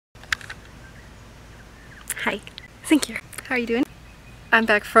Hi. Thank you. How are you doing? I'm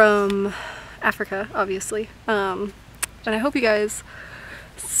back from Africa, obviously. And I hope you guys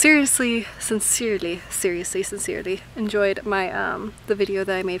sincerely enjoyed my the video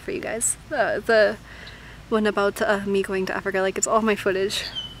that I made for you guys. The one about me going to Africa. Like, it's all my footage,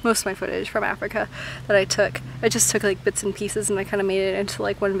 most of my footage from Africa that I took. I just took like bits and pieces and I kind of made it into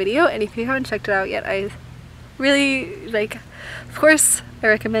like one video, and if you haven't checked it out yet, I really like, of course I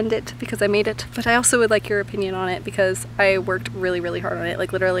recommend it because I made it, but I also would like your opinion on it because I worked really hard on it.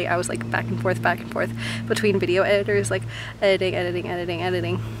 Like, literally I was like back and forth between video editors, like editing, and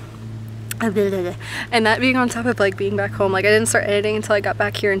that being on top of like being back home. Like, I didn't start editing until I got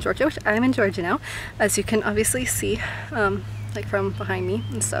back here in Georgia, which I'm in Georgia now, as you can obviously see, like from behind me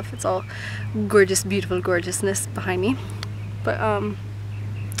and stuff. It's all gorgeous, beautiful gorgeousness behind me. But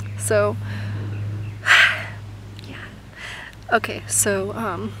so yeah, okay, so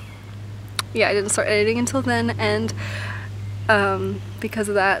yeah, I didn't start editing until then, and because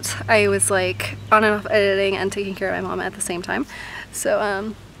of that I was like on and off editing and taking care of my mom at the same time.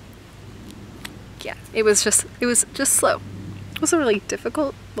 So yeah, it was just slow. It wasn't really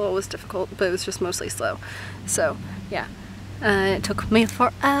difficult. Well, it was difficult, but it was just mostly slow. So yeah, it took me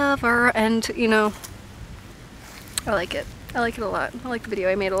forever, and you know, I like it. I like it a lot. I like the video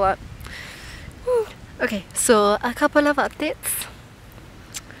I made a lot. Woo. Okay, so a couple of updates.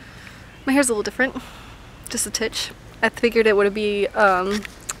 My hair's a little different, just a titch. I figured it would be a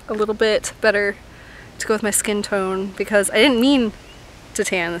little bit better to go with my skin tone because I didn't mean to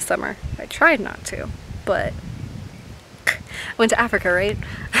tan this summer. I tried not to, but I went to Africa, right?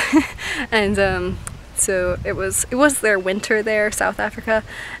 And so it was their winter there, South Africa,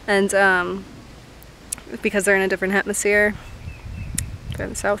 and because they're in a different atmosphere, they're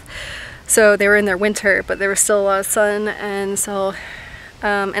in the south, so they were in their winter, but there was still a lot of sun, and so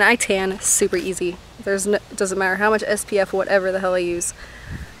and I tan super easy. It doesn't matter how much SPF, whatever the hell I use,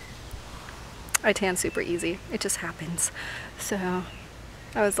 I tan super easy. It just happens. So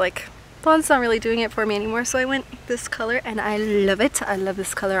I was like, blonde's not really doing it for me anymore, so I went this color, and I love it. I love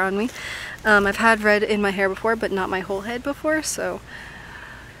this color on me. I've had red in my hair before, but not my whole head before, so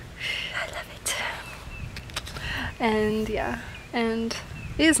I love it. And yeah, and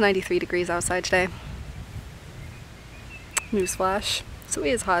it is 93 degrees outside today. Newsflash. So it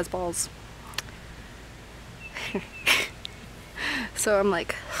is hot as balls. So I'm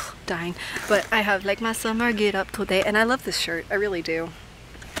like dying, but I have like my summer get up today, and I love this shirt. I really do.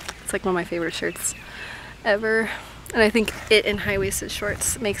 It's like one of my favorite shirts ever, and I think it in high-waisted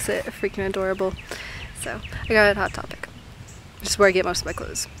shorts makes it freaking adorable. So I got a Hot Topic, which is where I get most of my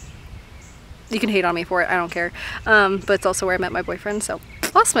clothes. You can hate on me for it, I don't care, but it's also where I met my boyfriend. So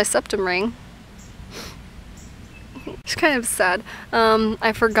lost my septum ring. It's kind of sad.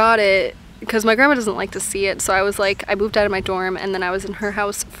 I forgot it because my grandma doesn't like to see it, so I was like, I moved out of my dorm, and then I was in her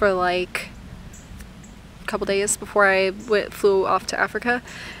house for like a couple days before I flew off to Africa,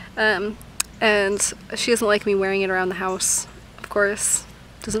 and she doesn't like me wearing it around the house, of course.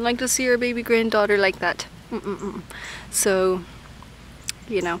 Doesn't like to see her baby granddaughter like that. So,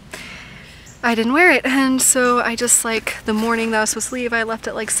 you know, I didn't wear it, and so I just, like, the morning that I was supposed to leave, I left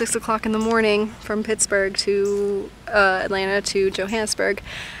at like 6 o'clock in the morning from Pittsburgh to Atlanta to Johannesburg,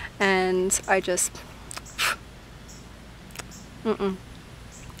 and I just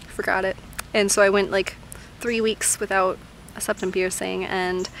forgot it. And so I went like 3 weeks without a septum piercing,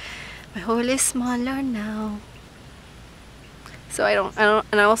 and my hole is smaller now. So I don't,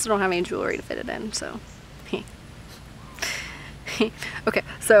 and I also don't have any jewelry to fit it in, so. Okay,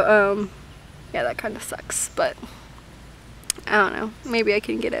 so yeah, that kind of sucks, but I don't know, maybe I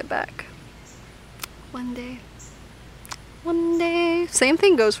can get it back one day. One day. Same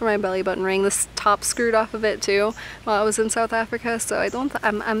thing goes for my belly button ring. This top screwed off of it too while I was in South Africa, so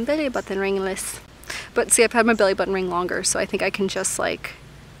I'm belly button ringless. But see, I've had my belly button ring longer, so I think I can just like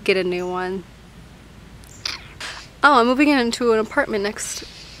get a new one. Oh, I'm moving into an apartment next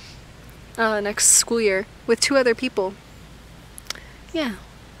school year with 2 other people. Yeah.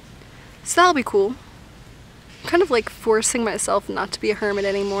 So that'll be cool. I'm kind of like forcing myself not to be a hermit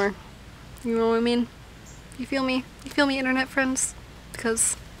anymore. You know what I mean? You feel me? You feel me, internet friends?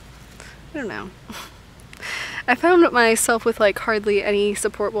 Because, I don't know. I found myself with like hardly any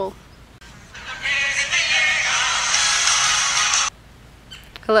support. Well,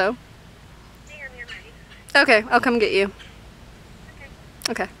 hello? Hey, I'm ready. Okay, I'll come get you.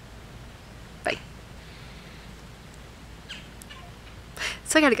 Okay. Bye.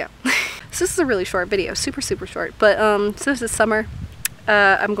 So I gotta go. So this is a really short video, super short, but since it's summer,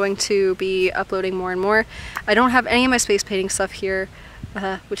 I'm going to be uploading more and more. I don't have any of my space painting stuff here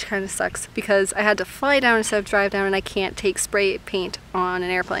which kind of sucks because I had to fly down instead of drive down, and I can't take spray paint on an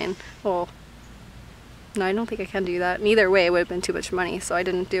airplane. Well, no, I don't think I can do that. And either way, it would have been too much money, so I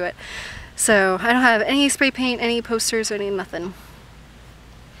didn't do it. So I don't have any spray paint, any posters, or any nothing.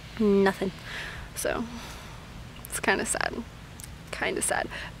 Nothing. So it's kind of sad. Kind of sad.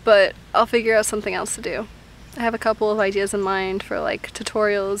 But I'll figure out something else to do. I have a couple of ideas in mind for like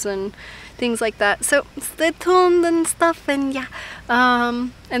tutorials and things like that. So stay tuned and stuff, and yeah.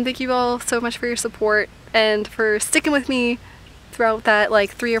 And thank you all so much for your support and for sticking with me throughout that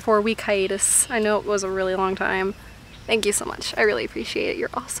like 3 or 4 week hiatus. I know it was a really long time. Thank you so much. I really appreciate it. You're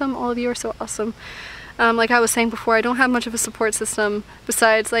awesome. All of you are so awesome. Like I was saying before, I don't have much of a support system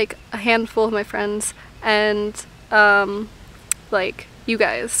besides like a handful of my friends and like you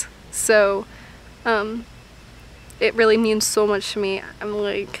guys. So it really means so much to me.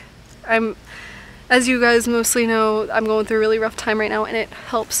 As you guys mostly know, I'm going through a really rough time right now, and it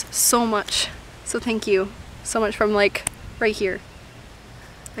helps so much. So thank you so much from like right here,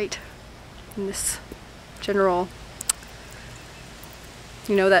 right in this general,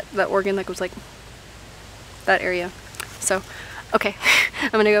 you know, that organ that goes like that area. So okay,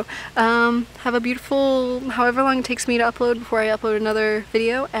 I'm gonna go. Have a beautiful, however long it takes me to upload before I upload another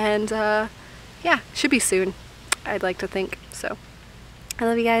video, and yeah, should be soon, I'd like to think. So I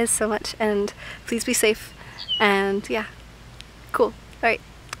love you guys so much, and please be safe, and yeah, cool. Alright,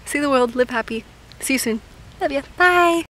 see the world, live happy, see you soon, love ya, bye!